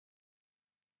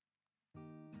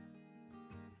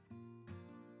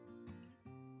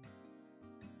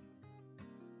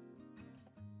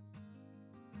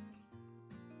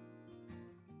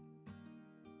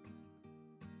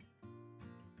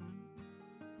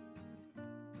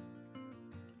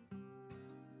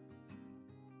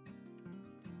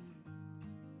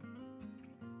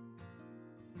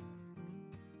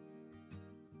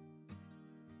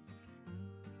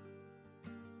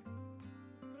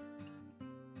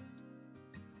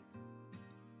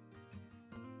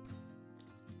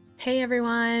Hey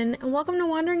everyone, and welcome to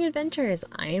Wandering Adventures.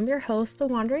 I am your host, The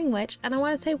Wandering Witch, and I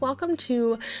want to say welcome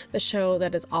to the show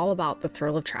that is all about the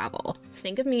thrill of travel.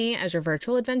 Think of me as your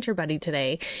virtual adventure buddy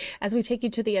today as we take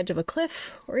you to the edge of a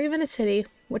cliff or even a city,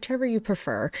 whichever you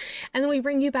prefer, and then we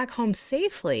bring you back home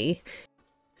safely.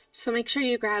 So make sure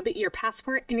you grab your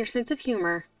passport and your sense of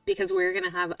humor because we're going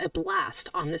to have a blast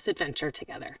on this adventure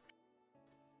together.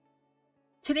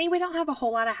 Today we don't have a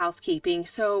whole lot of housekeeping,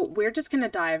 so we're just going to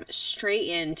dive straight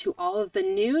into all of the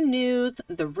new news,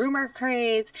 the rumor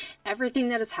craze, everything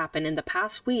that has happened in the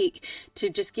past week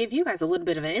to just give you guys a little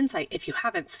bit of an insight if you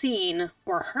haven't seen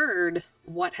or heard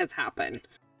what has happened.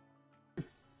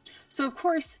 So of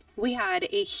course, we had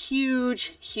a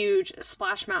huge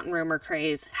Splash Mountain rumor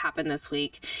craze happen this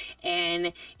week,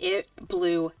 and it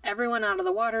blew everyone out of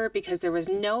the water because there was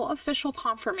no official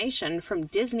confirmation from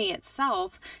Disney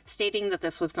itself stating that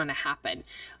this was going to happen.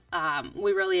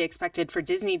 We really expected for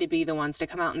Disney to be the ones to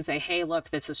come out and say, hey, look,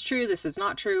 this is true, this is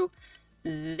not true.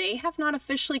 They have not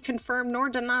officially confirmed nor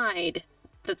denied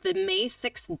that the May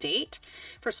 6th date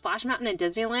for Splash Mountain and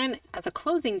Disneyland as a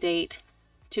closing date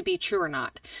to be true or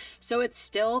not. So it's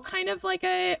still kind of like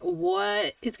a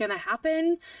what is going to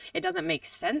happen. It doesn't make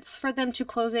sense for them to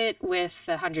close it with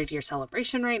the 100-year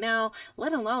celebration right now,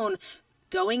 let alone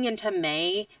going into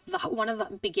May, one of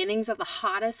the beginnings of the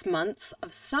hottest months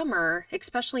of summer,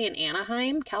 especially in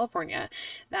Anaheim, California.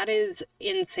 That is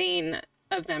insane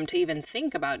of them to even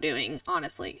think about doing,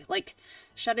 honestly. Like,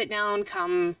 shut it down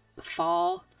come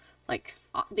fall, like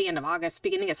the end of August,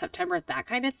 beginning of September, that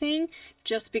kind of thing,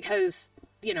 just because,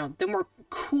 you know, then we're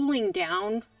cooling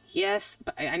down. Yes,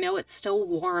 but I know it's still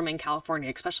warm in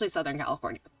California, especially Southern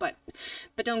California, but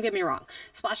don't get me wrong.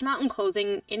 Splash Mountain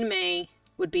closing in May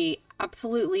would be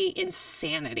absolutely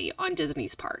insanity on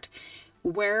Disney's part.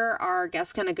 Where are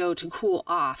guests going to go to cool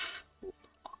off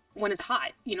when it's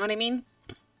hot? You know what I mean?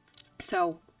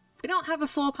 So we don't have a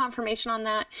full confirmation on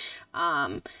that,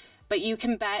 but you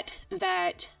can bet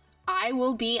that I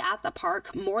will be at the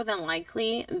park more than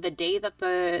likely the day that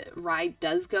the ride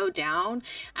does go down,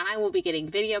 and I will be getting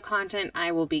video content.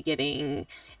 I will be getting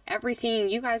everything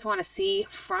you guys want to see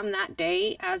from that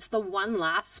day as the one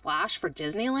last splash for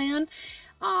Disneyland.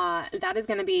 That is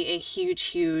going to be a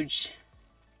huge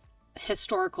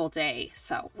historical day,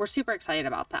 so we're super excited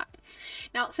about that.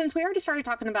 Now, since we already started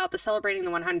talking about the celebrating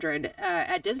the 100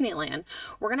 at Disneyland,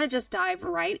 we're going to just dive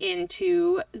right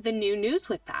into the new news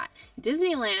with that.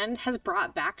 Disneyland has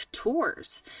brought back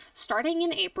tours. Starting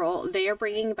in April, they are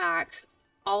bringing back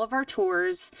all of our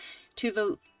tours to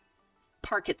the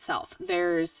park itself.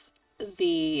 There's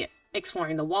the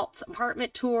Exploring the Walt's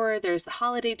apartment tour, there's the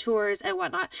holiday tours and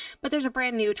whatnot, but there's a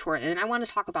brand new tour, and I want to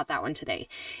talk about that one today.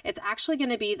 It's actually going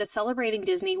to be the Celebrating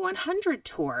Disney 100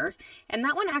 tour, and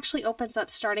that one actually opens up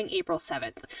starting April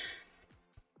 7th.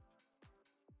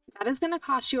 That is going to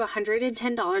cost you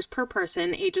 $110 per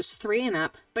person, ages 3 and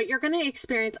up, but you're going to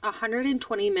experience a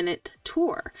 120-minute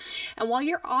tour. And while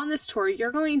you're on this tour, you're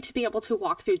going to be able to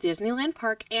walk through Disneyland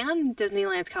Park and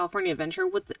Disneyland's California Adventure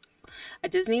with a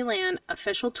Disneyland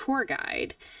official tour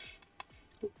guide.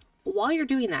 While you're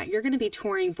doing that, you're going to be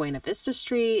touring Buena Vista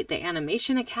Street, the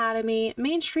Animation Academy,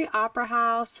 Main Street Opera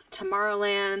House,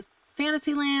 Tomorrowland,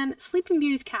 Fantasyland, Sleeping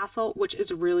Beauty's Castle, which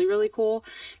is really cool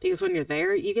because when you're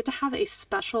there, you get to have a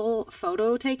special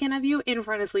photo taken of you in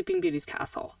front of Sleeping Beauty's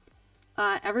Castle.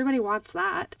 Everybody wants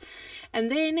that.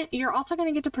 And then you're also going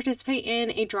to get to participate in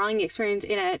a drawing experience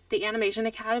at the Animation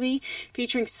Academy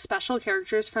featuring special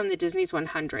characters from the Disney's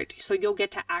 100. So you'll get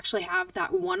to actually have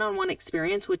that one-on-one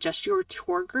experience with just your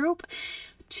tour group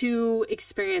to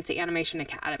experience the Animation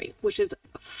Academy, which is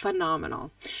phenomenal.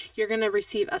 You're going to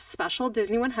receive a special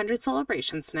Disney 100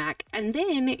 celebration snack, and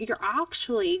then you're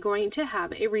actually going to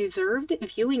have a reserved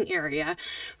viewing area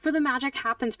for the Magic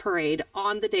Happens parade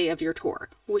on the day of your tour,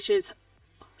 which is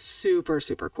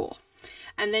super cool.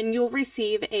 And then you'll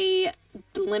receive a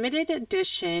limited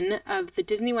edition of the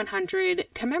Disney 100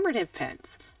 commemorative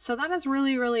pins. So that is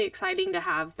really exciting to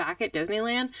have back at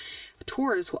Disneyland,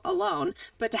 tours alone,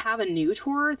 but to have a new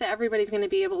tour that everybody's going to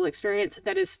be able to experience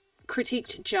that is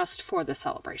critiqued just for the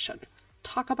celebration.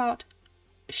 Talk about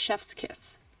chef's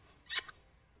kiss.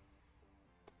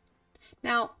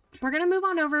 Now, we're going to move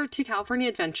on over to California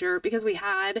Adventure because we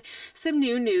had some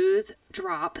new news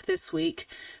drop this week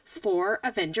for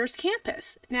Avengers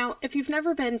Campus. Now, if you've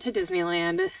never been to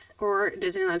Disneyland or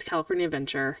Disneyland's California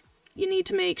Adventure, you need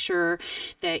to make sure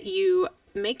that you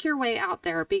make your way out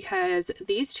there because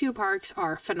these two parks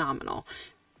are phenomenal.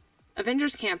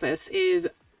 Avengers Campus is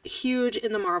huge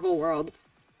in the Marvel world.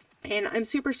 And I'm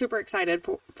super excited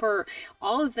for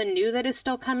all of the new that is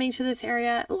still coming to this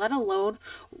area, let alone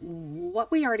what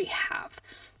we already have.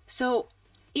 So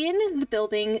in the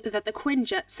building that the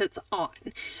Quinjet sits on,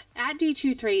 at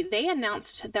D23, they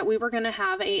announced that we were going to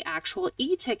have a actual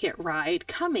e-ticket ride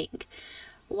coming.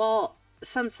 Well,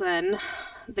 since then,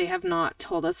 they have not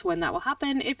told us when that will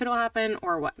happen, if it'll happen,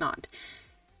 or whatnot.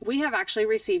 We have actually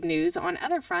received news on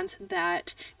other fronts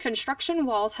that construction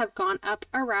walls have gone up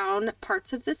around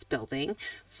parts of this building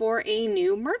for a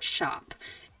new merch shop.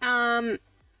 And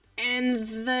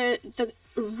the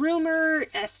rumor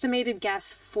estimated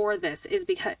guess for this is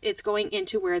because it's going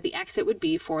into where the exit would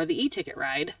be for the e-ticket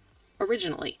ride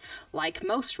originally, like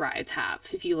most rides have.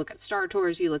 If you look at Star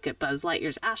Tours, you look at Buzz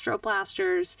Lightyear's Astro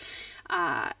Blasters,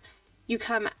 you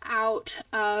come out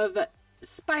of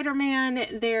Spider-Man,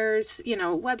 there's,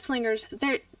 web slingers.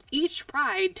 Each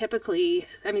ride typically,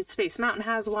 Space Mountain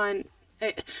has one.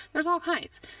 There's all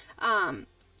kinds. So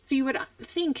you would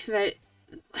think that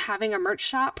having a merch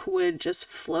shop would just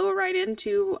flow right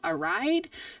into a ride.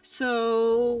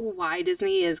 So why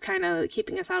Disney is kind of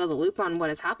keeping us out of the loop on what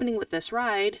is happening with this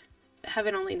ride,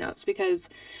 heaven only knows, because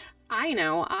I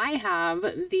know I have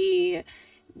the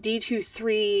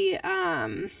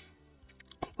D23,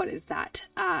 what is that?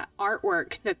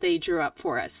 Artwork that they drew up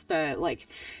for us. A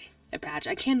badge.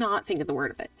 I cannot think of the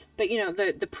word of it. But,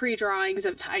 the pre-drawings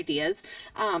of ideas.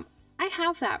 I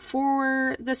have that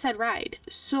for the said ride.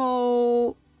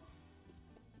 So,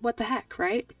 what the heck,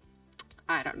 right?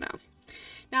 I don't know.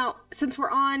 Now, since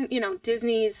we're on,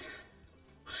 Disney's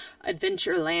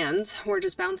adventure lands, we're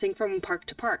just bouncing from park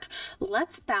to park.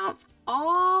 Let's bounce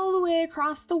all the way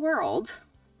across the world.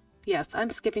 Yes,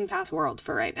 I'm skipping past world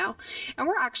for right now. And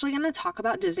we're actually going to talk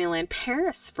about Disneyland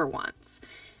Paris for once.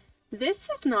 This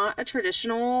is not a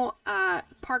traditional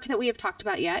park that we have talked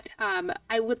about yet.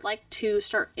 I would like to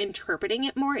start interpreting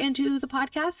it more into the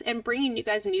podcast and bringing you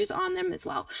guys news on them as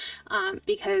well.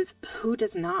 Because who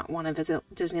does not want to visit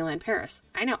Disneyland Paris?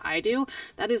 I know I do.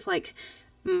 That is like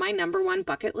my number one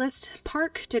bucket list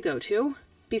park to go to.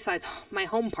 Besides my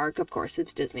home park, of course,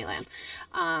 is Disneyland.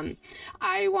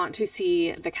 I want to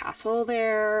see the castle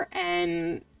there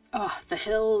and the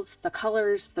hills, the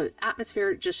colors, the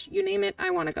atmosphere, just you name it, I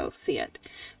want to go see it.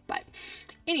 But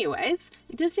anyways,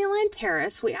 Disneyland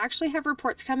Paris, we actually have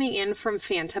reports coming in from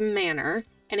Phantom Manor.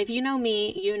 And if you know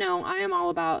me, you know I am all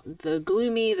about the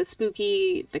gloomy, the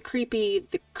spooky, the creepy,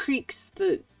 the creaks,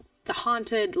 the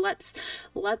haunted.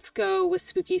 Let's go with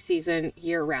spooky season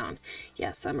year round.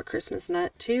 Yes, I'm a Christmas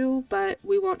nut too, but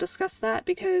we won't discuss that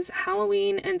because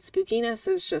Halloween and spookiness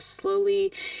is just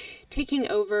slowly taking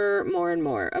over more and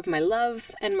more of my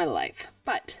love and my life.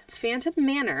 But Phantom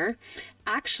Manor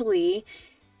actually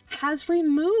has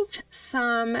removed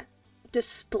some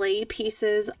display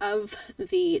pieces of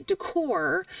the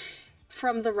decor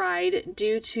from the ride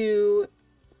due to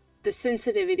the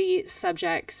sensitivity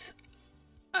subjects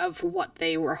of what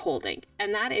they were holding,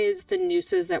 and that is the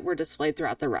nooses that were displayed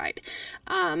throughout the ride.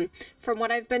 From what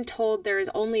I've been told, there is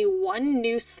only one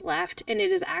noose left, and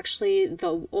it is actually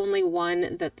the only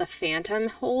one that the Phantom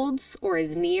holds or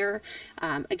is near.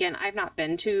 Again, I've not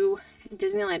been to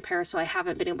Disneyland Paris, so I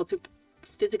haven't been able to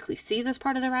physically see this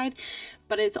part of the ride,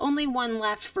 but it's only one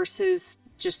left versus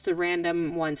just the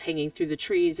random ones hanging through the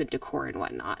trees and decor and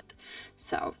whatnot.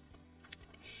 So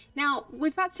now,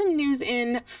 we've got some news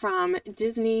in from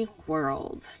Disney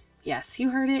World. Yes,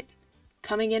 you heard it.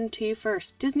 Coming in to you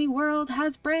first. Disney World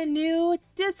has brand new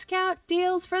discount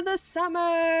deals for the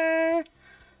summer.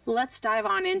 Let's dive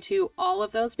on into all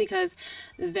of those because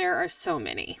there are so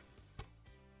many.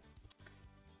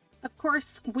 Of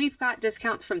course, we've got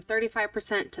discounts from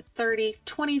 35% to 30,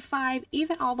 25,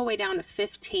 even all the way down to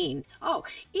 15. Oh,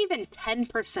 even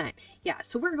 10%. Yeah,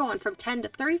 so we're going from 10 to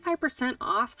 35%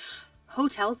 off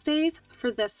hotel stays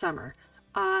for this summer.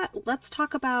 Let's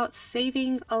talk about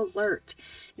Saving Alert.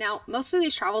 Now, most of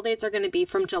these travel dates are going to be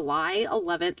from July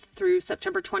 11th through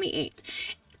September 28th.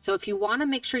 So if you want to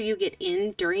make sure you get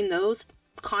in during those,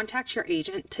 contact your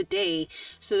agent today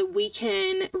so that we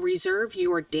can reserve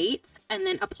your dates and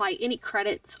then apply any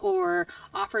credits or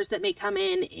offers that may come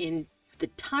in the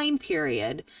time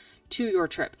period to your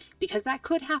trip, because that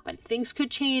could happen. Things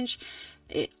could change.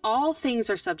 All things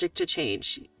are subject to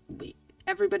change.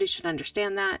 Everybody should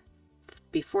understand that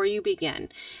before you begin.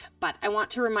 But I want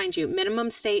to remind you,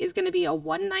 minimum stay is going to be a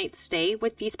one-night stay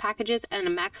with these packages and a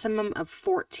maximum of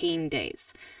 14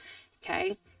 days.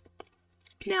 Okay?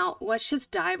 Now, let's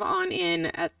just dive on in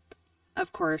at,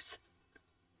 of course,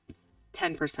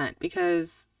 10%,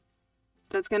 because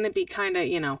that's going to be kind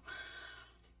of,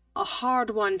 a hard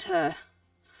one to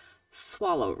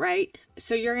swallow, right?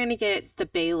 So you're going to get the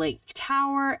Bay Lake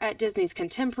Tower at Disney's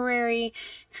Contemporary,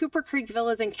 Cooper Creek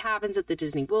Villas and Cabins at the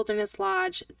Disney Wilderness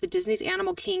Lodge, the Disney's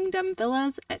Animal Kingdom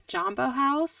Villas at Jumbo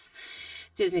House,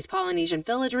 Disney's Polynesian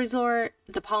Village Resort,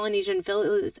 the Polynesian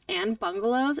Villas and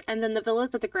Bungalows, and then the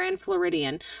villas at the Grand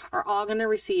Floridian are all going to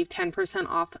receive 10%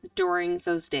 off during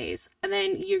those days. And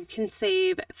then you can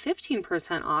save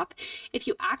 15% off if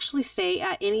you actually stay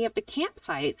at any of the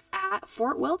campsites at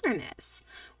Fort Wilderness,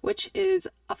 which is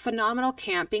a phenomenal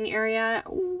camping area.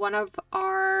 One of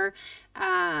our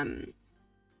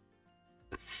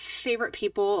favorite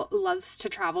people loves to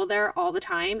travel there all the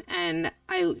time, and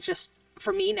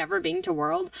for me, never being to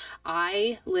World,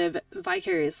 I live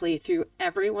vicariously through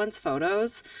everyone's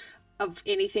photos of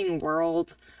anything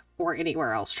World or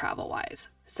anywhere else travel-wise.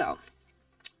 So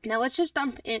now let's just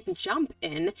jump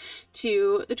in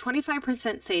to the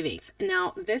 25% savings.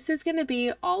 Now, this is going to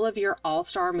be all of your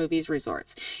All-Star Movies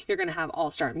resorts. You're going to have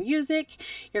All-Star Music.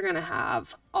 You're going to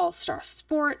have All-Star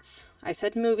Sports. I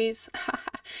said movies.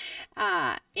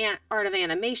 And Art of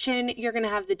Animation. You're going to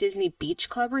have the Disney Beach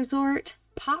Club Resort,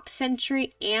 Pop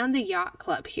Century, and the Yacht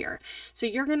Club here. So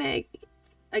you're going to,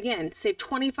 again, save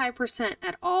 25%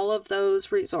 at all of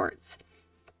those resorts.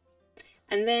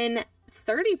 And then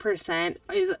 30%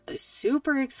 is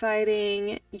super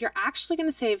exciting. You're actually going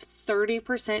to save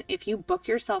 30% if you book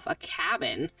yourself a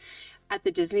cabin at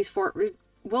the Disney's Fort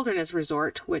Wilderness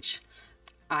Resort, which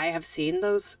I have seen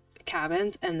those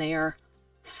cabins and they are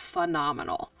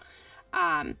phenomenal.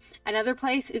 Another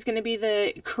place is going to be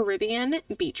the Caribbean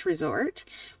Beach Resort,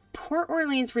 Port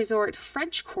Orleans Resort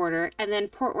French Quarter, and then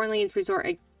Port Orleans Resort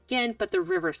again, but the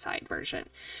Riverside version.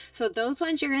 So those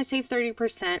ones you're going to save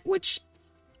 30%, which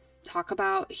talk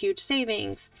about huge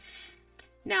savings.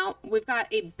 Now, we've got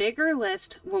a bigger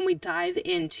list when we dive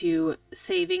into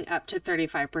saving up to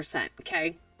 35%,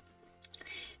 okay?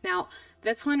 Now,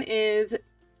 this one is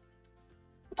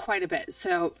quite a bit,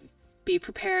 so be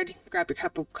prepared. Grab your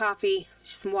cup of coffee,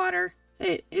 some water.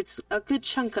 It's a good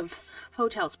chunk of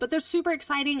hotels, but they're super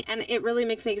exciting, and it really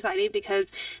makes me excited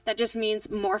because that just means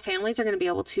more families are going to be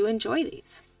able to enjoy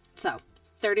these. So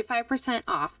 35%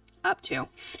 off up to.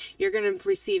 You're going to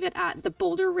receive it at the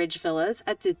Boulder Ridge Villas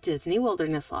at the Disney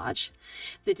Wilderness Lodge,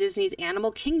 the Disney's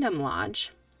Animal Kingdom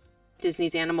Lodge,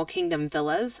 Disney's Animal Kingdom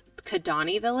Villas,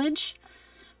 Kidani Village,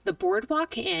 the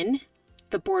Boardwalk Inn,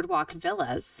 the Boardwalk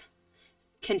Villas,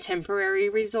 Contemporary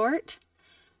Resort,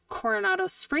 Coronado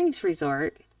Springs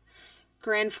Resort,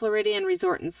 Grand Floridian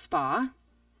Resort and Spa,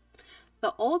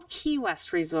 the Old Key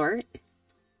West Resort,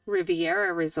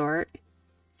 Riviera Resort,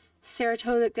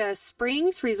 Saratoga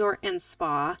Springs Resort and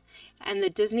Spa, and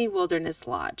the Disney Wilderness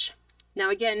Lodge.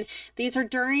 Now again, these are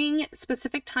during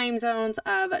specific time zones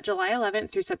of July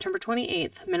 11th through September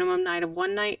 28th, minimum night of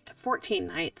 1 night to 14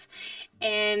 nights,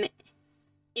 and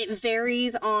it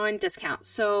varies on discounts.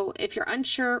 So if you're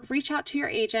unsure, reach out to your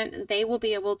agent. They will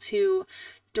be able to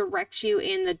direct you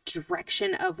in the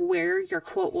direction of where your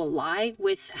quote will lie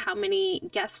with how many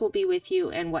guests will be with you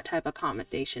and what type of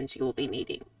accommodations you will be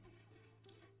needing.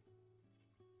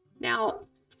 Now,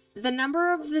 the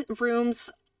number of the rooms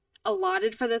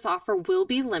allotted for this offer will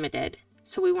be limited,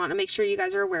 so we want to make sure you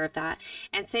guys are aware of that.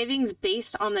 And savings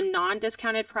based on the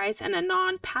non-discounted price and a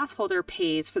non-pass holder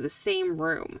pays for the same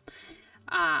room.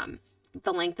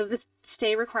 The length of the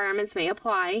stay requirements may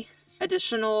apply.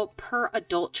 Additional per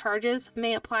adult charges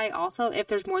may apply also if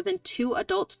there's more than 2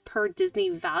 adults per Disney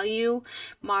Value,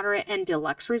 Moderate, and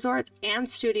Deluxe resorts and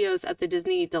studios at the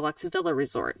Disney Deluxe Villa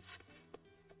resorts.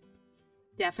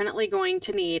 Definitely going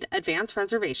to need advanced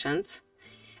reservations,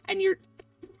 and you're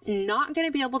not going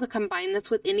to be able to combine this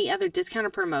with any other discount or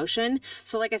promotion.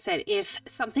 So like I said, if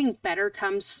something better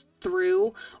comes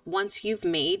through once you've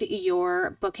made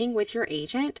your booking with your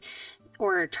agent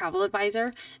or travel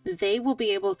advisor, they will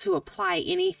be able to apply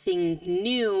anything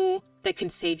new that can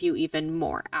save you even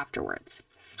more afterwards.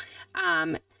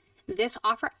 This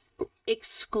offer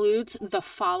excludes the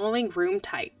following room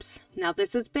types. Now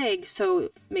this is big, so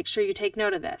make sure you take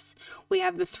note of this. We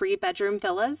have the 3-bedroom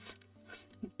villas,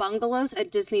 bungalows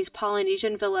at Disney's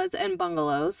Polynesian Villas and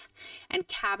Bungalows, and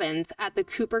cabins at the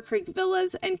Cooper Creek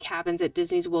Villas and cabins at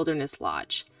Disney's Wilderness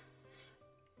Lodge.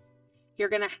 You're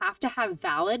going to have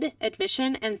valid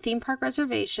admission and theme park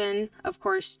reservation, of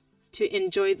course, to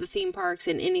enjoy the theme parks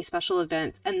and any special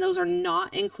events, and those are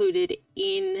not included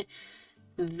in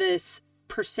this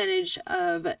percentage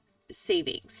of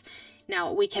savings.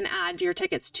 Now, we can add your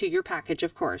tickets to your package,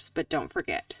 of course, but don't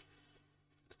forget.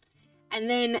 And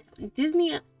then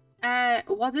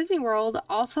Walt Disney World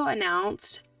also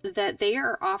announced that they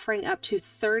are offering up to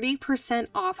 30%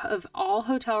 off of all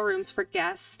hotel rooms for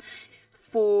guests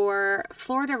for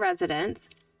Florida residents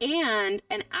and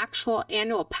an actual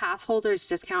annual pass holders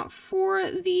discount for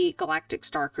the Galactic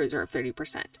Star Cruiser of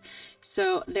 30%.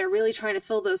 So they're really trying to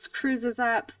fill those cruises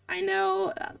up. I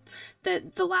know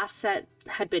that the last set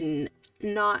had been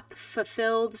not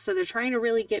fulfilled, so they're trying to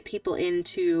really get people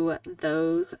into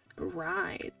those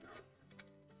rides.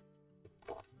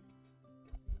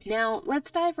 Now,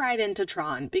 let's dive right into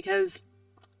Tron, because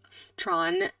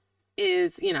Tron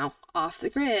is, off the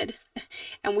grid,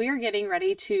 and we are getting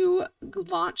ready to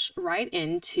launch right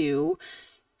into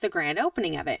the grand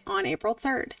opening of it on April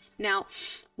 3rd. Now,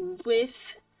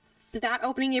 with that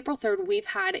opening April 3rd, we've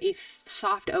had a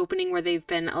soft opening where they've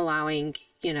been allowing,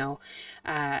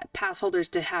 pass holders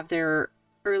to have their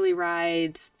early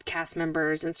rides, cast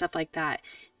members, and stuff like that.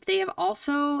 They have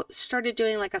also started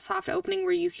doing like a soft opening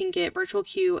where you can get virtual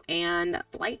queue and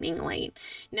lightning lane.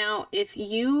 Now, if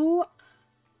you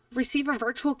receive a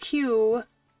virtual queue,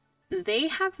 they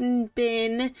have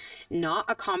been not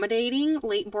accommodating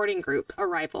late boarding group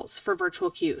arrivals for virtual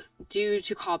queue due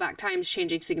to callback times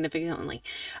changing significantly.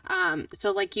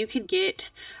 So like you could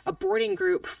get a boarding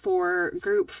group for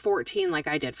group 14, like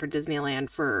I did for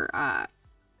Disneyland for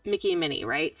Mickey and Minnie,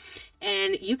 right?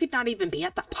 And you could not even be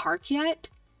at the park yet.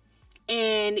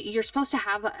 And you're supposed to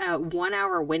have a 1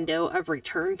 hour window of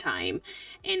return time.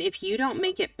 And if you don't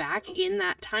make it back in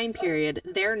that time period,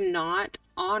 they're not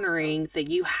honoring that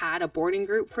you had a boarding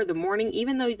group for the morning,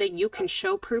 even though that you can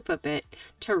show proof of it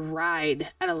to ride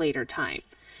at a later time.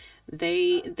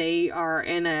 They are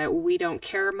in a we don't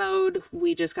care mode.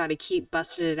 We just got to keep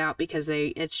busting it out because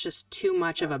it's just too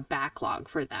much of a backlog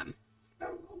for them.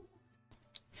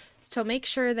 So make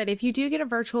sure that if you do get a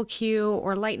virtual queue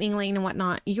or lightning lane and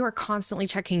whatnot, you are constantly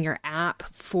checking your app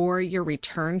for your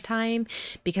return time,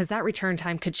 because that return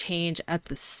time could change at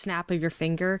the snap of your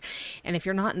finger. And if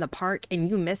you're not in the park and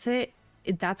you miss it,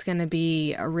 that's going to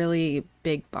be a really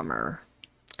big bummer.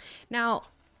 Now,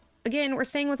 again, we're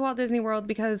staying with Walt Disney World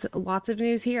because lots of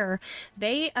news here.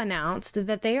 They announced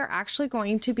that they are actually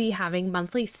going to be having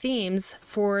monthly themes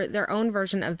for their own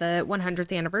version of the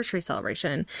 100th anniversary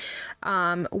celebration,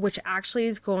 which actually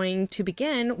is going to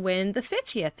begin when the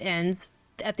 50th ends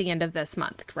at the end of this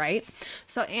month, right?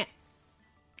 So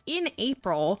in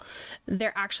April,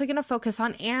 they're actually going to focus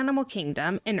on Animal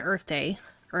Kingdom and Earth Day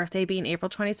being April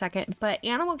 22nd, but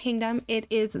Animal Kingdom, it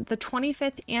is the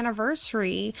 25th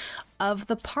anniversary of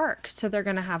the park. So they're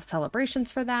going to have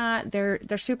celebrations for that.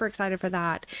 They're super excited for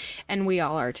that. And we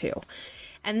all are too.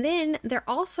 And then they're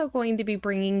also going to be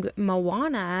bringing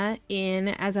Moana in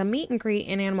as a meet and greet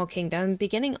in Animal Kingdom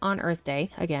beginning on Earth Day.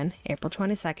 Again, April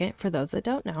 22nd, for those that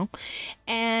don't know.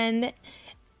 And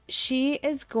she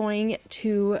is going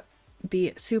to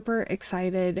be super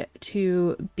excited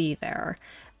to be there.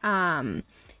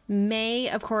 May,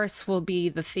 of course, will be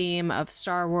the theme of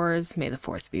Star Wars. May the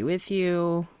 4th be with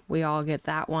you. We all get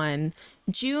that one.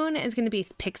 June is going to be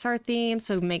Pixar theme,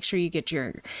 so make sure you get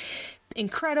your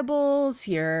Incredibles,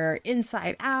 your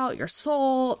Inside Out, your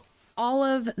Soul, all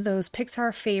of those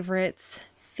Pixar favorites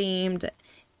themed.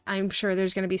 I'm sure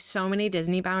there's going to be so many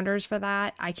Disney bounders for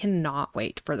that. I cannot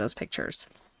wait for those pictures.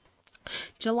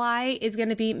 July is going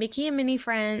to be Mickey and Minnie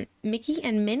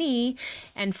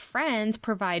and Friends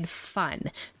Provide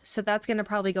Fun. So that's going to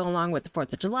probably go along with the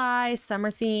 4th of July, summer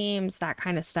themes, that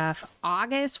kind of stuff.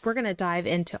 August, we're going to dive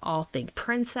into all things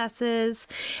princesses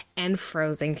and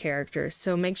Frozen characters.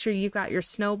 So make sure you got your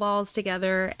snowballs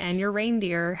together and your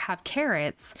reindeer have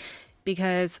carrots,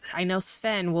 because I know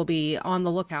Sven will be on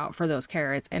the lookout for those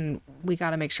carrots, and we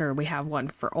got to make sure we have one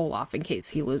for Olaf in case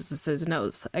he loses his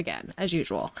nose again, as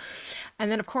usual.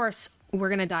 And then, of course, we're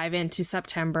going to dive into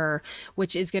September,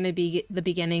 which is going to be the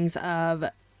beginnings of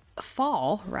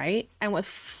fall, right? And with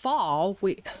fall,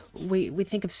 we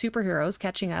think of superheroes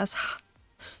catching us.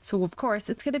 So, of course,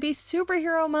 it's going to be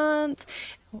Superhero Month.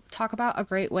 We'll talk about a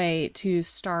great way to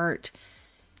start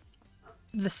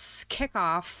this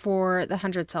kickoff for the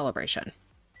 100th celebration.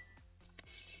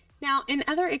 Now, in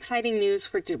other exciting news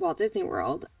for Walt Disney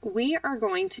World, we are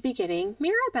going to be getting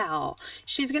Mirabelle.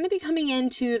 She's going to be coming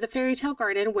into the Fairy Tale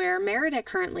Garden where Merida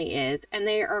currently is, and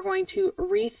they are going to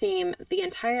retheme the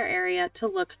entire area to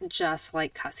look just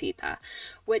like Casita,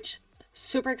 which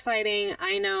super exciting.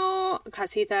 I know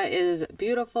Casita is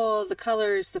beautiful. The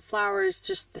colors, the flowers,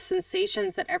 just the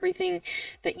sensations, that everything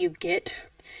that you get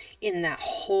in that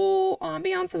whole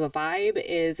ambiance of a vibe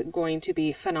is going to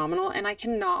be phenomenal. And I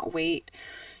cannot wait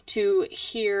to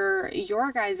hear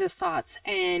your guys' thoughts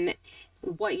and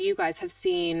what you guys have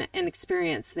seen and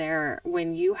experienced there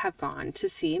when you have gone to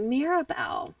see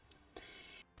Mirabelle.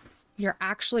 You're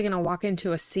actually going to walk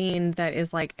into a scene that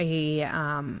is like a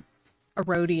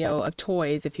rodeo of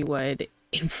toys, if you would,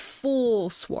 in full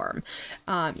swarm.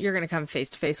 You're going to come face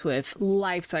to face with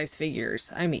life-size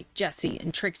figures. I mean, Jessie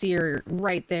and Trixie are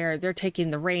right there. They're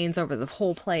taking the reins over the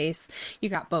whole place. You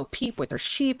got Bo Peep with her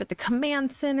sheep at the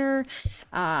command center.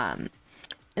 And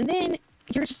then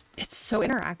it's so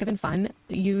interactive and fun.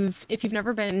 If you've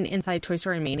never been inside Toy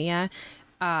Story Mania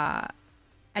at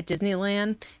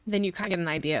Disneyland, then you kind of get an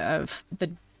idea of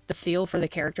the feel for the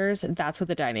characters. That's what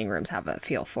the dining rooms have a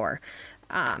feel for.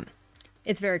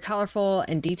 It's very colorful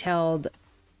and detailed,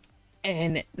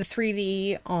 and the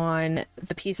 3D on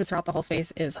the pieces throughout the whole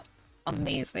space is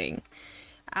amazing.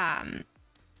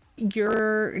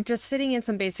 You're just sitting in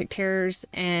some basic chairs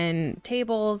and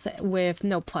tables with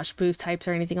no plush booth types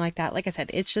or anything like that. Like I said,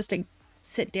 it's just a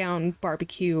sit-down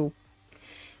barbecue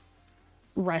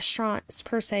restaurants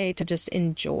per se to just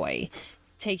enjoy,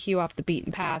 take you off the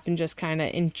beaten path and just kind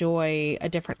of enjoy a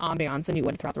different ambiance than you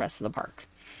would throughout the rest of the park.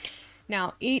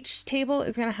 Now, each table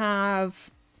is going to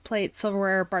have plates,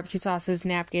 silverware, barbecue sauces,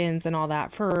 napkins, and all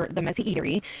that for the messy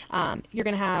eatery. You're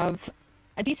going to have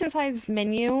a decent sized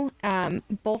menu.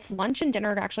 Both lunch and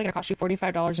dinner are actually going to cost you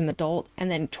 $45 an adult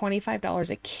and then $25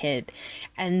 a kid.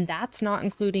 And that's not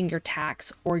including your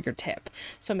tax or your tip.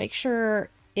 So make sure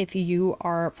if you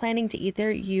are planning to eat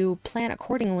there, you plan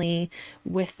accordingly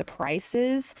with the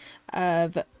prices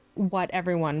of what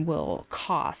everyone will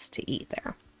cost to eat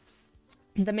there.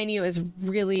 The menu is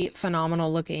really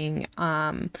phenomenal looking.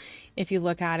 If you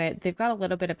look at it, they've got a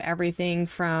little bit of everything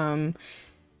from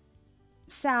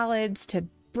salads to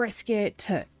brisket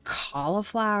to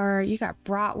cauliflower. You got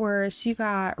bratwurst, you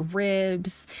got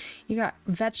ribs, you got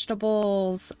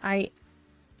vegetables. I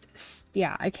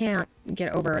can't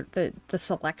get over the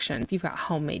selection. You've got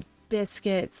homemade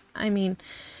biscuits. I mean,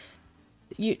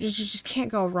 you just can't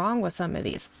go wrong with some of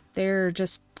these. They're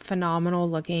just phenomenal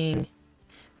looking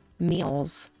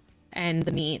meals, and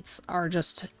the meats are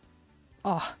just,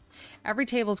 every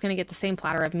table is going to get the same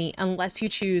platter of meat unless you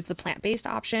choose the plant-based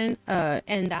option,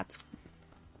 and that's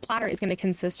platter is going to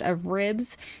consist of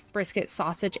ribs, brisket,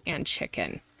 sausage, and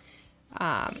chicken.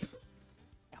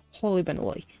 Holy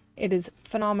bandoli, it is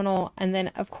phenomenal. And then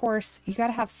of course you got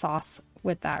to have sauce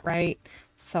with that, right?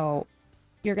 So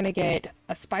you're going to get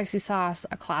a spicy sauce,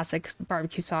 a classic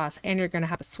barbecue sauce, and you're going to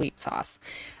have a sweet sauce.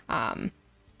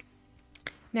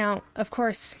 Now, of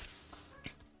course,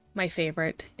 my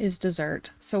favorite is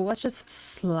dessert. So let's just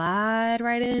slide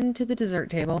right into the dessert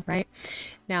table, right?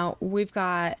 Now, we've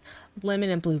got lemon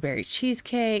and blueberry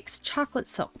cheesecakes, chocolate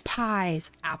silk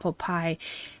pies, apple pie,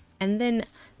 and then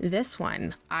this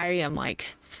one, I am like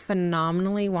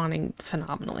phenomenally.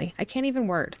 I can't even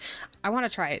word. I want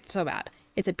to try it so bad.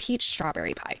 It's a peach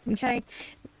strawberry pie, okay?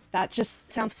 That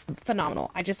just sounds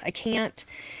phenomenal. I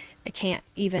can't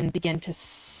even begin to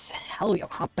tell you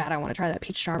how bad I want to try that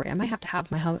peach strawberry. I might have to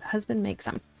have my husband make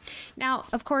some. Now,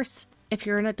 of course, if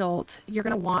you're an adult, you're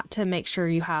going to want to make sure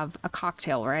you have a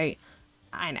cocktail, right?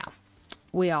 I know.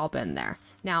 We all been there.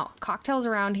 Now, cocktails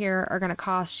around here are going to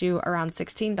cost you around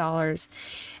 $16,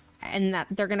 and that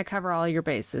they're going to cover all your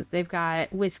bases. They've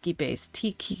got whiskey base,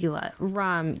 tequila,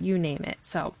 rum, you name it.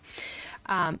 So,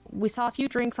 we saw a few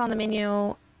drinks on the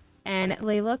menu, and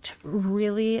they looked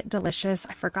really delicious.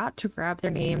 I forgot to grab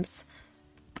their names.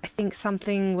 I think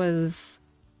something was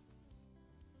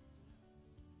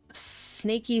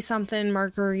snaky something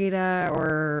margarita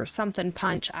or something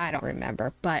punch. I don't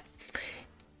remember. But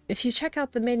if you check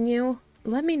out the menu,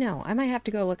 let me know. I might have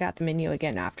to go look at the menu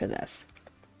again after this.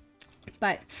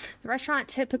 But the restaurant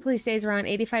typically stays around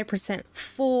 85%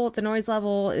 full. The noise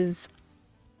level is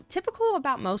typical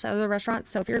about most other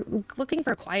restaurants. So if you're looking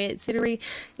for a quiet eatery,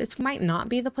 this might not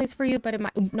be the place for you, but it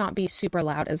might not be super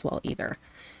loud as well either.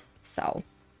 So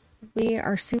we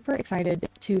are super excited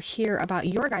to hear about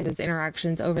your guys'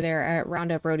 interactions over there at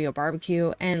Roundup Rodeo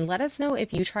Barbecue, and let us know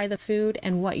if you try the food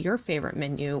and what your favorite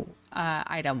menu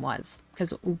item was,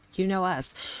 because you know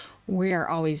us, we are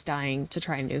always dying to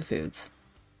try new foods.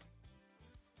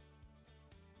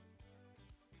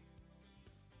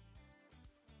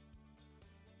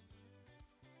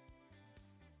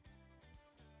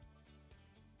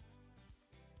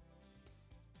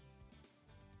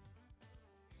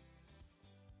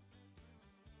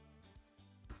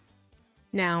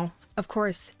 Now, of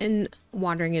course, in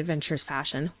Wandering Adventures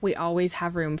fashion, we always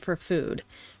have room for food.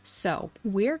 So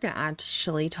we're going to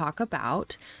actually talk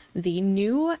about the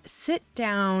new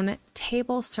sit-down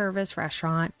table service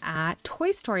restaurant at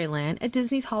Toy Story Land at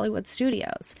Disney's Hollywood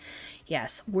Studios.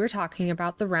 Yes, we're talking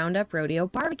about the Roundup Rodeo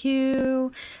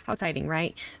Barbecue. How exciting,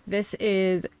 right? This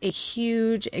is a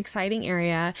huge, exciting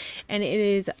area, and it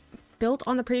is built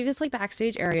on the previously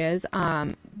backstage areas,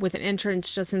 with an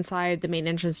entrance just inside the main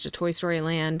entrance to Toy Story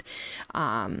Land.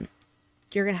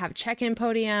 You're going to have a check-in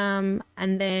podium,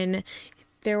 and then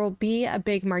there will be a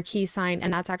big marquee sign,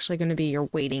 and that's actually going to be your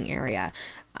waiting area.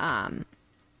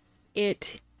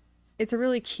 It's a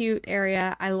really cute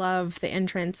area. I love the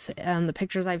entrance, the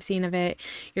pictures I've seen of it.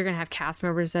 You're going to have cast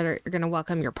members that are going to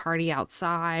welcome your party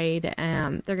outside.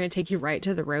 They're going to take you right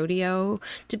to the rodeo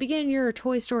to begin your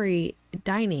Toy Story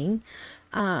dining.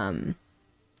 They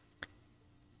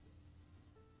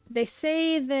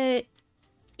say that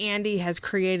Andy has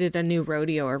created a new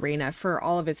rodeo arena for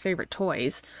all of his favorite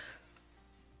toys.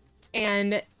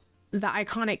 And the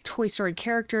iconic Toy Story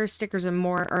characters, stickers, and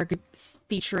more are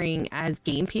featuring as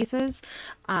game pieces.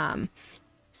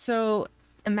 So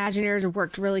Imagineers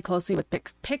worked really closely with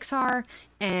Pixar,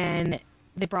 and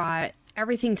they brought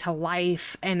everything to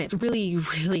life, and it's really,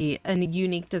 really a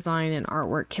unique design and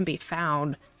artwork can be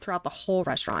found throughout the whole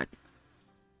restaurant.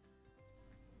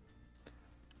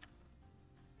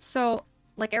 So,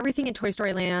 like everything in Toy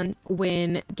Story Land,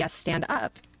 when guests stand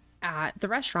up at the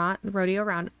restaurant, the Rodeo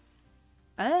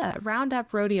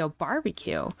Roundup Rodeo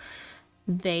Barbecue,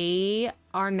 they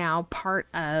are now part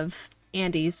of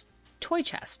Andy's toy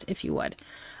chest, if you would.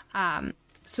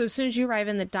 So as soon as you arrive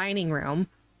in the dining room,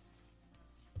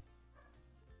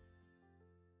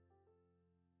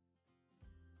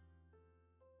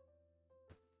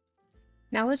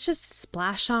 now let's just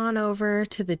splash on over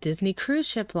to the Disney cruise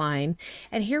ship line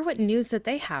and hear what news that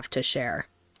they have to share.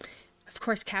 Of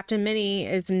course, Captain Minnie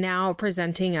is now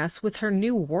presenting us with her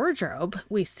new wardrobe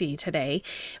we see today,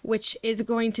 which is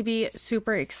going to be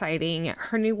super exciting.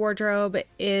 Her new wardrobe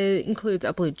includes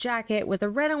a blue jacket with a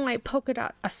red and white polka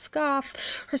dot, a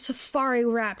scarf, her safari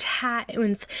wrapped hat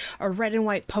with a red and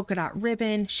white polka dot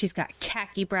ribbon. She's got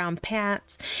khaki brown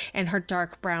pants and her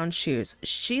dark brown shoes.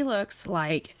 She looks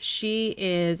like she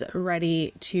is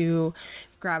ready to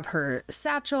grab her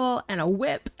satchel and a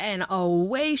whip, and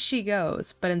away she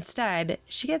goes. But instead,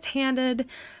 she gets handed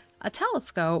a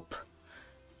telescope,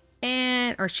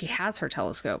 or she has her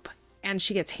telescope, and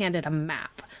she gets handed a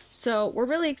map. So we're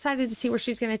really excited to see where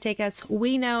she's going to take us.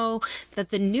 We know that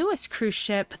the newest cruise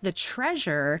ship, the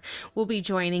Treasure, will be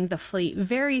joining the fleet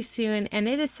very soon, and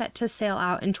it is set to sail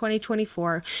out in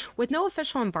 2024 with no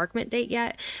official embarkment date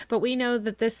yet, but we know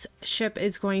that this ship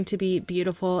is going to be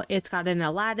beautiful. It's got an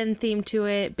Aladdin theme to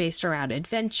it based around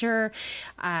adventure.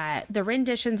 The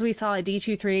renditions we saw at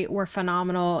D23 were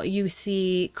phenomenal. You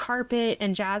see Carpet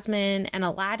and Jasmine and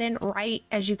Aladdin right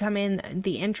as you come in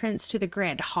the entrance to the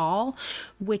Grand Hall,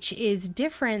 which is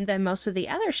different than most of the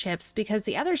other ships because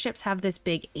the other ships have this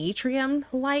big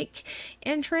atrium-like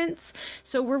entrance.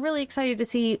 So we're really excited to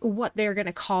see what they're going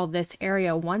to call this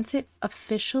area once it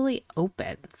officially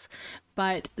opens.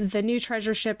 But the new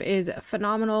Treasure ship is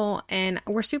phenomenal, and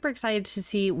we're super excited to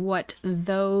see what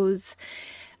those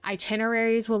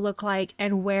itineraries will look like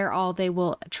and where all they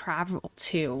will travel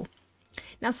to.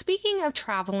 Now, speaking of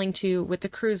traveling to with the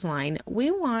cruise line, we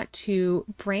want to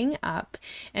bring up,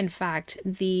 in fact,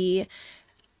 the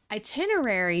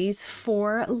itineraries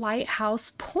for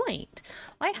Lighthouse Point.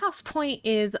 Lighthouse Point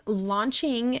is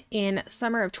launching in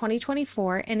summer of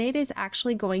 2024, and it is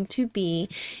actually going to be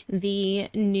the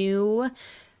new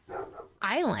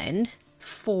island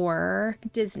for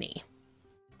Disney.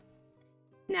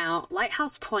 Now,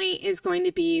 Lighthouse Point is going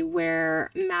to be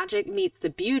where magic meets the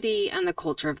beauty and the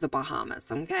culture of the Bahamas,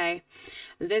 okay?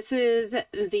 This is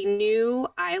the new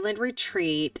island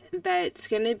retreat that's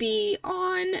going to be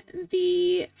on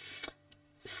the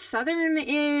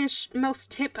southern-ish most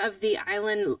tip of the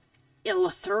island,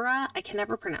 Ilithura. I can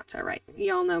never pronounce that right.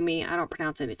 Y'all know me. I don't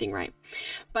pronounce anything right.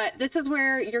 But this is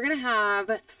where you're going to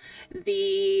have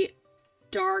the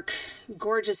dark,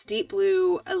 gorgeous, deep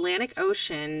blue Atlantic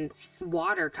Ocean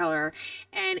watercolor,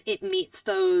 and it meets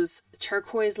those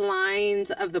turquoise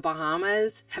lines of the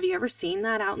Bahamas. Have you ever seen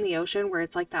that out in the ocean where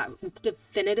it's like that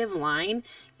definitive line?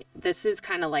 This is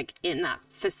kind of like in that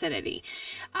vicinity.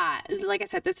 Like I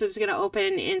said, this is going to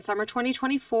open in summer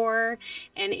 2024,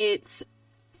 and it's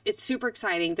super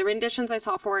exciting. The renditions I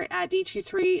saw for it at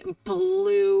D23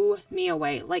 blew me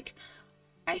away. Like,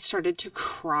 I started to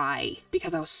cry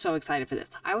because I was so excited for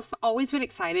this. I've always been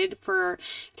excited for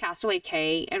Castaway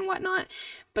Cay and whatnot,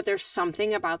 but there's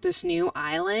something about this new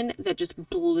island that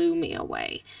just blew me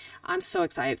away. I'm so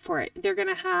excited for it. They're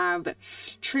going to have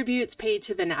tributes paid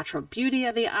to the natural beauty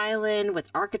of the island with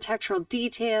architectural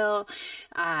detail.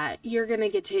 You're going to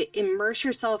get to immerse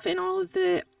yourself in all of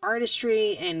the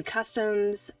artistry and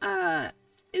customs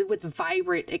with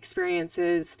vibrant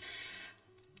experiences.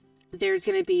 There's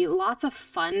going to be lots of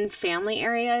fun family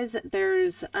areas.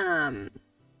 There's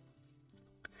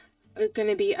going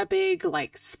to be a big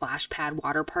like splash pad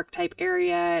water park type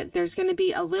area. There's going to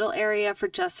be a little area for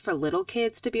little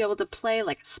kids to be able to play,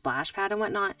 like a splash pad and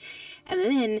whatnot. And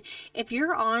then if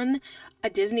you're on a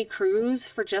Disney cruise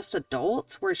for just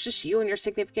adults, where it's just you and your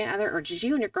significant other, or just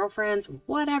you and your girlfriends,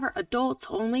 whatever, adults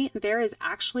only, there is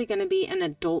actually going to be an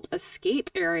adult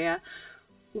escape area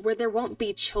where there won't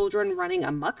be children running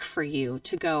amok for you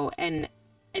to go and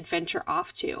adventure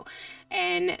off to.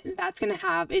 And that's going to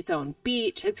have its own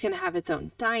beach, it's going to have its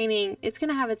own dining, it's going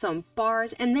to have its own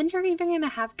bars, and then you're even going to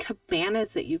have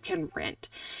cabanas that you can rent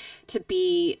to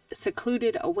be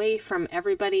secluded away from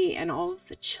everybody and all of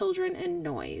the children and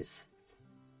noise.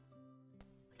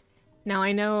 Now,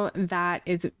 I know that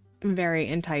is very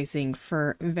enticing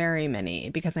for very many,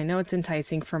 because I know it's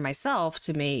enticing for myself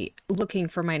to be looking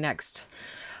for my next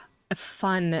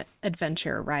fun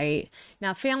adventure, right?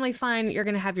 Now, family fun, you're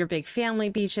going to have your big family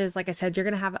beaches. Like I said, you're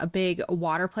going to have a big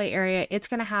water play area. It's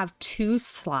going to have 2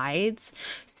 slides.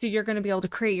 So you're going to be able to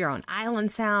create your own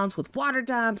island sounds with water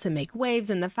dumps and make waves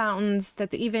in the fountains.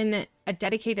 That's even a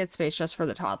dedicated space just for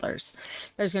the toddlers.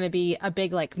 There's going to be a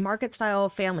big like market style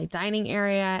family dining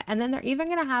area. And then they're even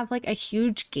going to have like a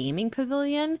huge gaming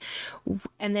pavilion,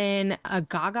 and then a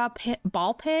gaga pit,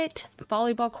 ball pit,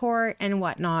 volleyball court and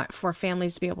whatnot for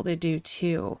families to be able to do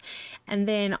too. And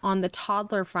then on the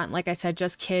toddler front, like I said,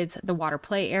 just kids, the water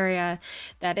play area,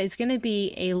 that is going to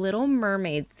be a Little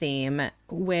Mermaid theme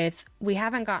with, we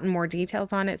haven't gotten more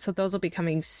details on it, so those will be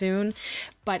coming soon.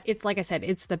 But it's, like I said,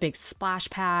 it's the big splash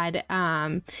pad.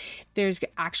 There's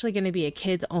actually going to be a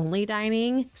kids only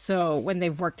dining. So when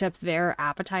they've worked up their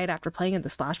appetite after playing at the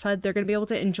splash pad, they're going to be able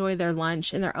to enjoy their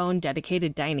lunch in their own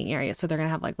dedicated dining area. So they're going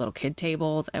to have like little kid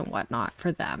tables and whatnot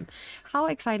for them. How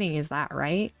exciting is that,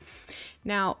 right?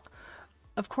 Now,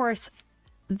 of course,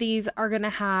 these are going to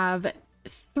have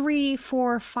 3,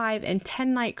 4, 5, and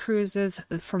 10 night cruises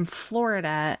from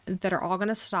Florida that are all going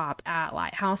to stop at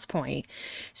Lighthouse Point.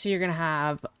 So you're going to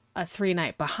have a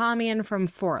 3-night Bahamian from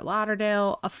Fort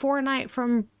Lauderdale, a 4-night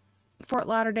from Fort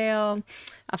Lauderdale,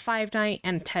 a 5-night,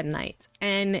 and 10 nights.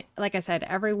 And like I said,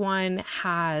 everyone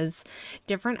has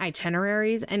different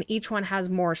itineraries and each one has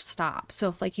more stops. So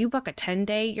if like you book a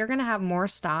 10-day, you're going to have more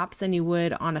stops than you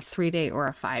would on a 3-day or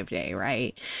a 5-day,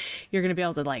 right? You're going to be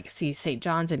able to like see St.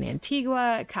 John's in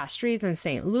Antigua, Castries in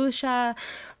St. Lucia,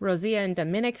 Rosia in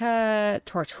Dominica,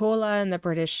 Tortola in the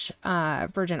British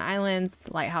Virgin Islands,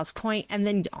 Lighthouse Point, and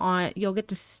then you'll get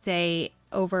to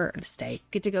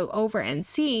get to go over and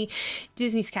see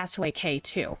Disney's Castaway Cay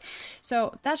too.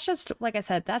 So that's just, like I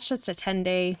said, that's just a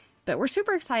 10-day, but we're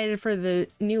super excited for the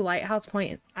new Lighthouse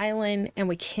Point Island, and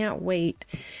we can't wait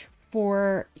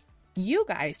for you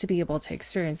guys to be able to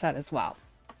experience that as well.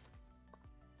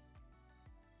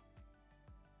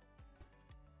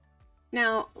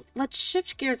 Now, let's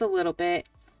shift gears a little bit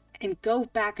and go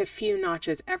back a few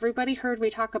notches. Everybody heard me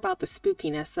talk about the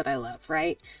spookiness that I love,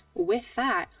 right? With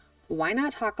that, why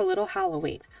not talk a little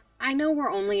Halloween? I know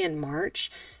we're only in March,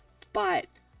 but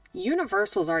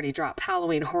Universal's already dropped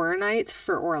Halloween Horror Nights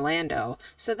for Orlando.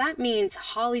 So that means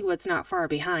Hollywood's not far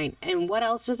behind. And what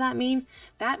else does that mean?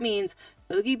 That means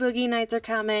Oogie Boogie Nights are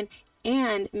coming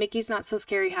and Mickey's Not So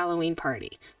Scary Halloween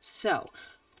Party. So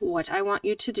what I want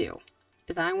you to do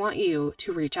is I want you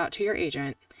to reach out to your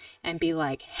agent and be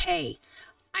like, hey,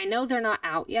 I know they're not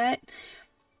out yet,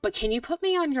 but can you put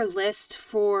me on your list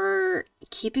for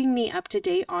keeping me up to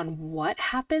date on what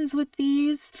happens with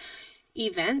these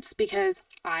events? Because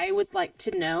I would like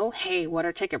to know, hey, what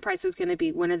are ticket prices going to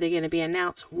be? When are they going to be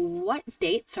announced? What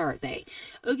dates are they?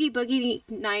 Oogie Boogie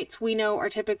Nights, we know, are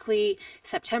typically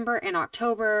September and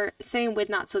October. Same with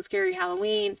Not So Scary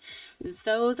Halloween.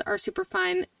 Those are super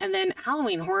fun. And then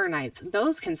Halloween Horror Nights,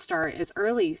 those can start as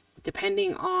early,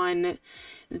 depending on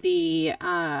the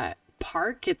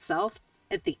park itself,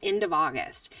 at the end of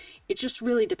August. It just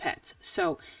really depends.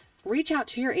 So reach out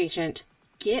to your agent,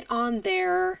 get on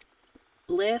their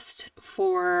list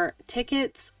for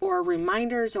tickets or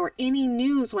reminders or any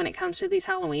news when it comes to these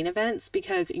Halloween events,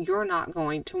 because you're not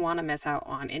going to want to miss out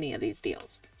on any of these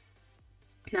deals.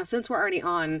 Now, since we're already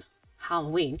on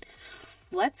Halloween,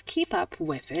 let's keep up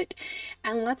with it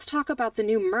and let's talk about the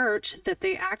new merch that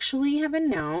they actually have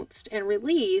announced and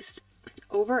released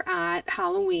over at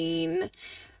Halloween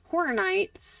Horror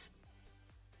Nights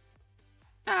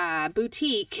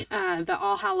boutique, the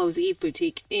All Hallows Eve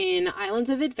boutique in Islands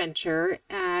of Adventure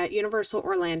at Universal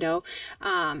Orlando.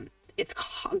 It's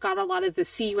got a lot of the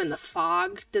See You in the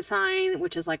Fog design,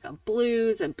 which is like a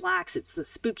blues and blacks. It's the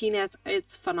spookiness.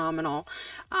 It's phenomenal.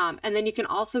 And then you can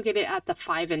also get it at the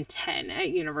 5 and 10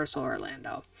 at Universal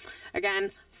Orlando.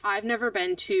 Again, I've never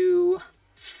been to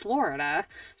Florida.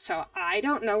 So I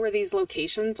don't know where these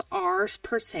locations are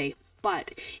per se,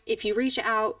 but if you reach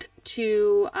out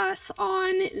to us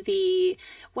on the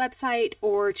website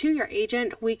or to your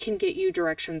agent, we can get you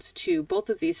directions to both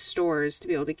of these stores to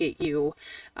be able to get you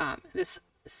this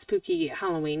spooky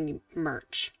Halloween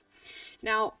merch.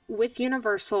 Now, with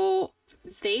Universal,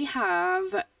 they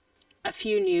have a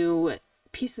few new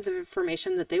pieces of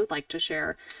information that they would like to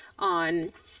share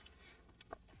on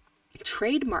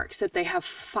trademarks that they have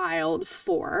filed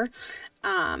for,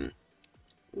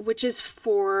 which is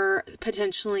for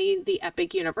potentially the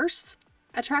Epic Universe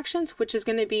attractions, which is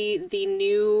going to be the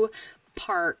new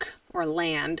park or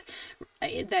land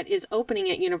that is opening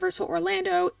at Universal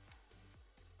Orlando.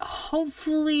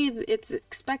 Hopefully it's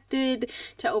expected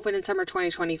to open in summer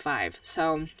 2025,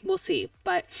 so we'll see.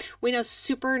 But we know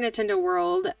Super Nintendo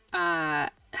World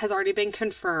has already been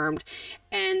confirmed,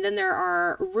 and then there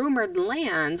are rumored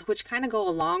lands which kind of go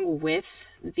along with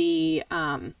the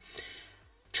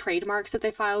trademarks that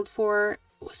they filed for.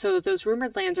 So those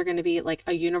rumored lands are going to be like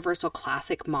a Universal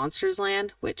Classic Monsters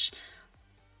land, which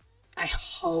I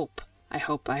hope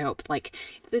like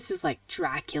this is like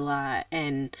Dracula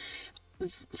and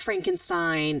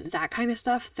Frankenstein, that kind of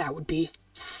stuff, that would be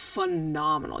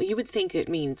phenomenal. You would think it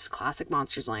means Classic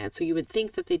Monsters Land, so you would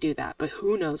think that they do that, but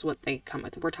who knows what they come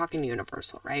with. We're talking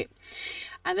Universal, right?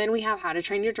 And then we have How to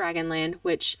Train Your Dragon Land,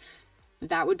 which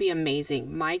that would be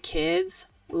amazing. My kids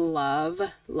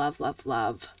love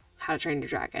How to Train Your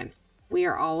Dragon. We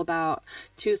are all about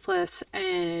Toothless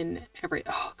and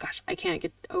oh gosh, I can't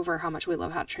get over how much we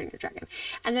love How to Train Your Dragon.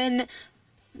 And then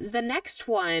the next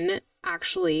one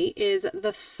actually is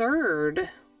the third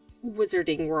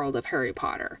Wizarding World of Harry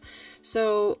Potter.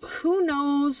 So who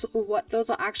knows what those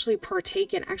will actually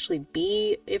partake and actually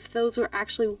be, if those are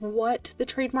actually what the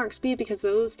trademarks be, because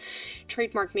those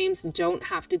trademark names don't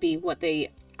have to be what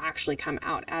they actually come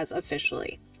out as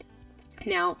officially.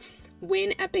 Now,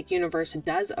 when Epic Universe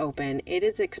does open, it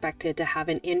is expected to have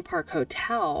an in-park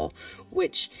hotel,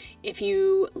 which if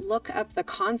you look up the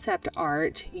concept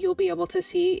art, you'll be able to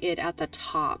see it at the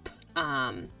top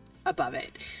above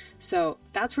it. So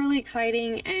that's really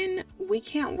exciting, and we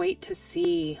can't wait to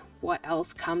see what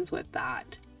else comes with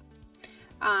that.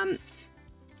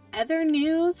 Other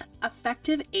news,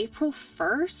 effective April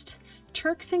 1st,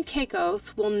 Turks and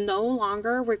Caicos will no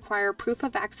longer require proof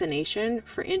of vaccination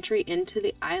for entry into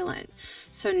the island.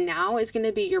 So now is going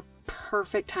to be your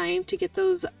perfect time to get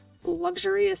those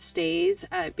luxurious stays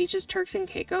at Beaches Turks and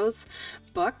Caicos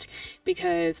booked,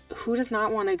 because who does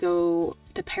not want to go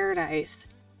to paradise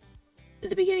at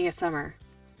the beginning of summer,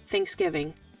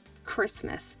 Thanksgiving,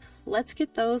 Christmas? Let's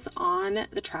get those on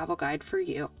the travel guide for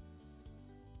you.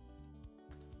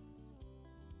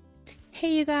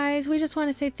 Hey you guys, we just want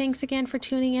to say thanks again for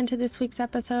tuning into this week's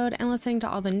episode and listening to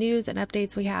all the news and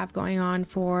updates we have going on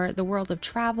for the world of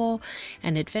travel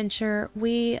and adventure.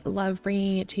 We love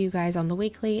bringing it to you guys on the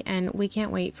weekly, and we can't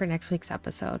wait for next week's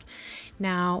episode.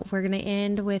 Now, we're going to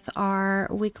end with our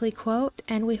weekly quote,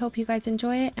 and we hope you guys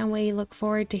enjoy it, and we look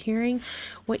forward to hearing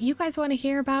what you guys want to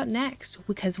hear about next,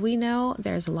 because we know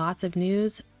there's lots of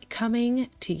news coming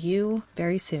to you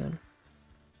very soon.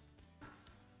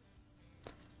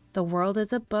 The world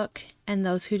is a book, and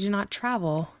those who do not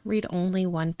travel read only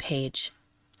one page.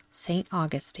 St.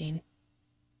 Augustine.